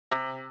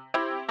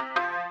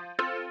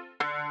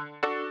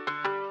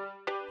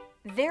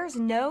There's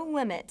no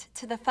limit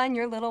to the fun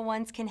your little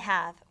ones can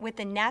have with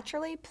the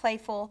naturally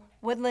playful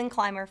woodland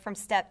climber from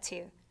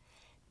Step2.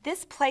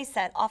 This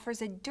playset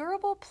offers a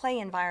durable play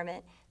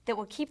environment that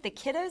will keep the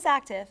kiddos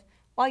active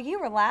while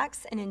you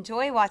relax and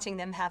enjoy watching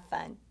them have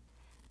fun.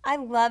 I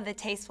love the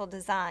tasteful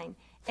design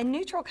and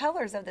neutral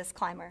colors of this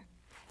climber.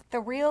 The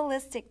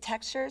realistic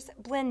textures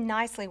blend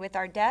nicely with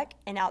our deck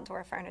and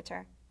outdoor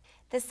furniture.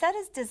 The set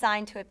is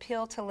designed to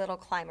appeal to little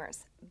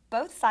climbers.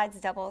 Both sides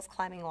double as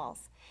climbing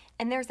walls,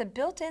 and there's a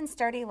built-in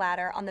sturdy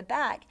ladder on the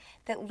back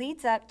that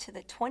leads up to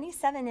the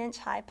 27-inch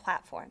high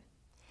platform.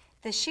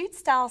 The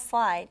chute-style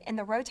slide and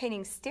the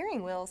rotating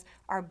steering wheels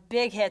are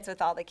big hits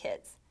with all the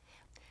kids.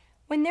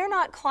 When they're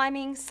not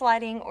climbing,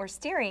 sliding, or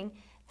steering,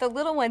 the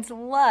little ones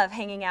love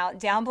hanging out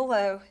down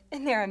below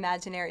in their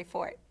imaginary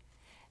fort.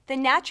 The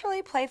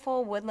naturally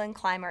playful woodland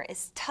climber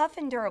is tough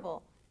and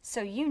durable,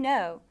 so you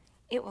know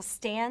it will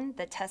stand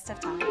the test of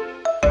time.